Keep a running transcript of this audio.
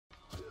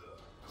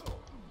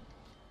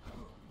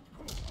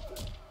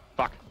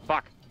Fuck.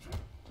 Fuck.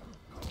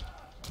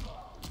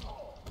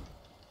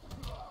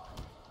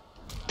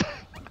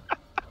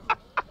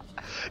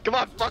 Come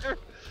on, fucker.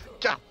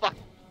 God, fuck.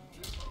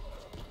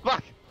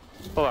 Fuck.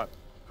 Hold on.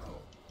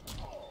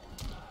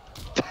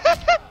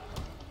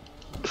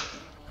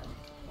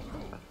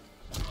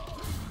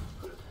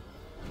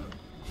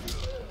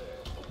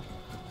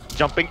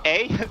 Jumping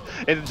A,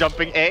 and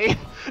jumping A,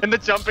 and the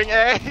jumping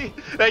A.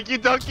 Thank you,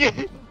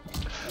 Donkey.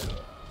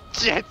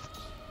 Shit.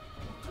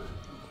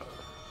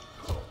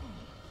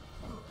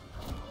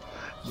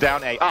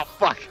 Down A. Oh,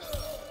 fuck.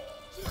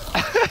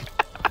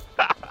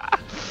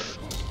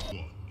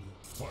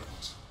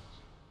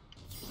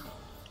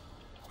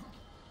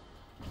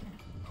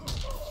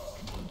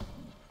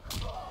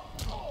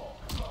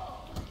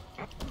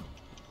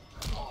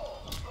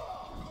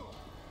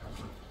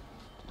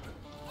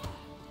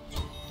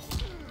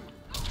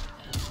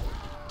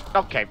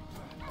 Okay.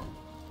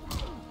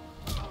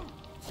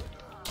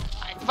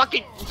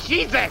 Fucking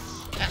Jesus!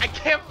 I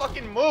can't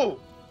fucking move!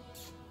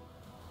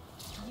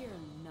 You're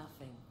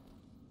nothing.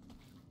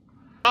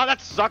 Oh,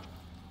 that sucked.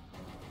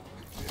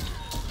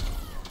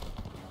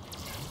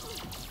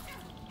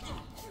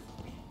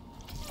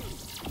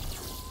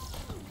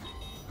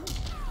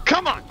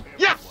 Come on!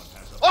 Yes!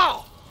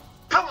 Oh!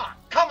 Come on!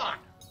 Come on!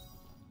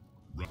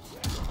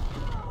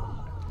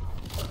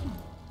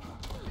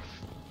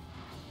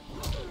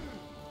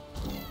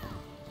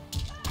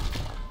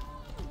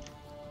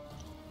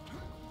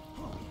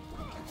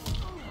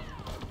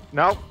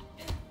 No.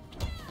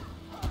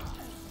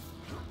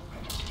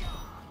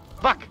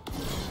 Fuck.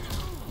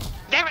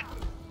 Damn it.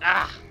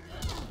 Ah.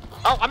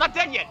 Oh, I'm not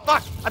dead yet.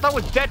 Fuck. I thought I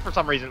was dead for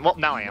some reason. Well,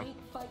 now I am.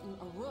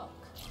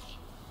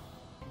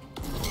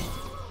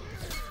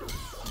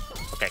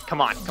 Okay,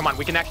 come on. Come on.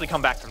 We can actually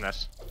come back from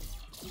this.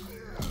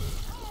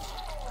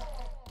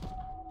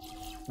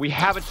 We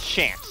have a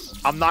chance.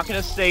 I'm not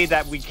gonna say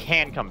that we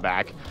can come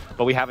back,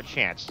 but we have a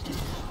chance.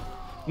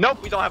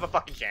 Nope, we don't have a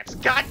fucking chance.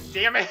 God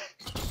damn it.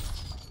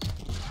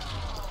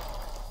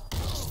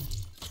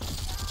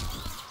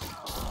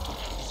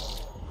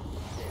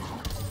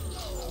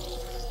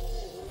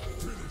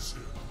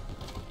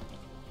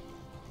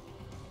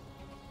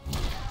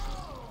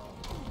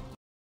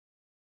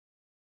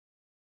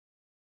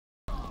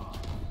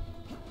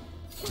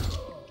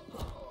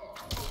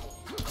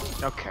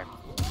 Okay.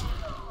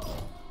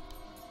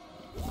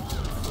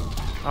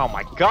 Oh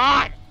my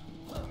god!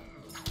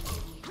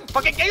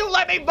 Fucking can you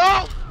let me move?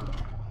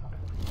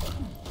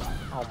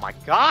 Oh my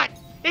god!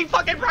 He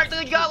fucking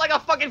practically got like a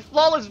fucking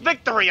flawless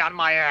victory on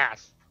my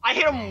ass! I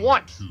hit him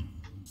once!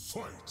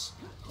 Fight.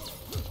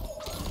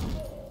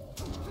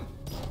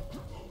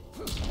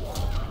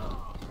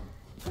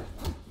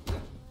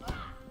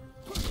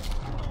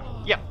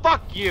 Yeah,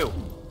 fuck you!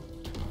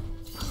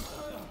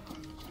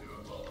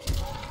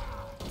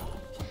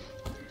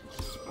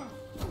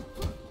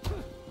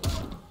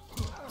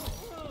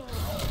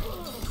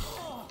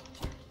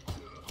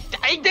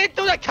 He didn't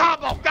do the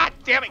combo! God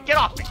damn it, get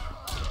off me!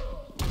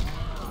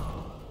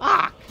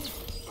 Fuck!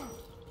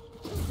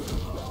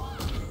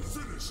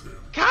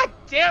 God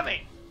damn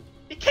it!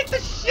 He kicked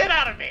the shit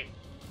out of me!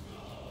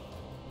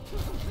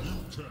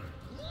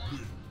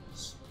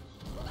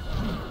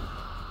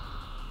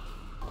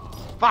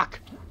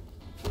 Fuck!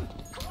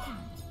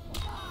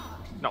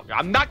 No,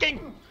 I'm not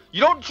getting...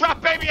 You don't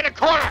drop baby in a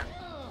corner!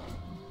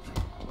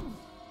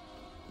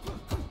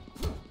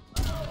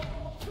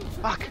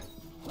 Fuck!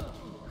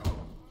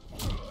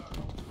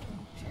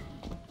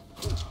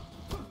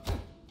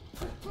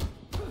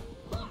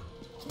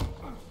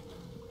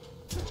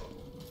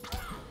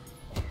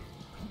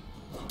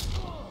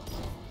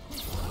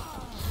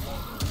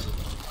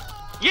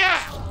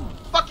 Yeah!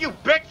 Fuck you,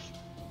 bitch!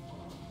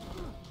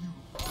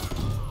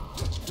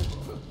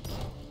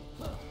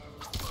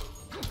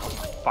 Oh,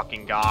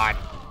 fucking god.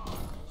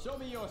 Show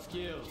me your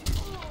skills.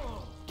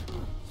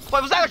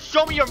 Wait, was that a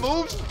show me your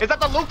moves? Is that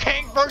the Liu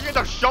Kang version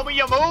of show me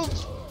your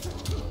moves?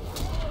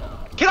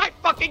 Can I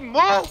fucking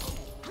move?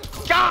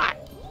 God!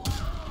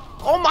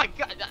 Oh my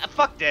god.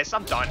 Fuck this.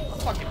 I'm done.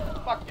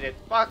 Fucking it.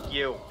 Fuck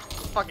you.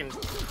 Fucking...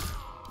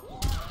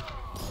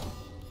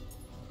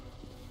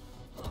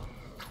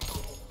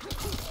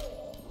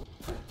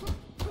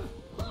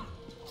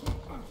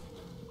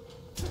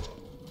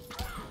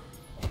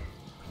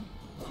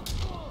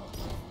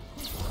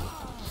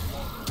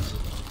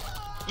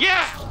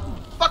 Yeah!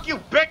 Fuck you,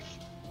 bitch!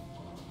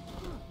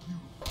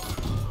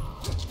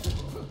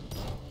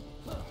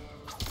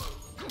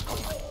 Oh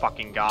my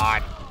fucking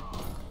god.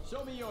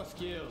 Show me your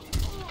skills.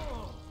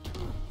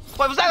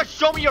 Wait, was that a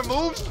show me your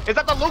moves? Is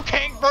that the Liu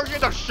Kang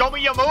version of show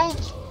me your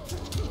moves?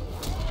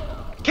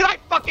 Can I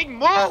fucking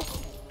move?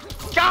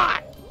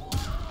 God!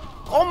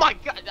 Oh my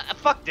god.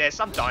 Fuck this.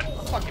 I'm done.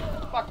 Fuck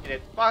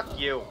it. Fuck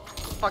you.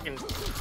 Fucking...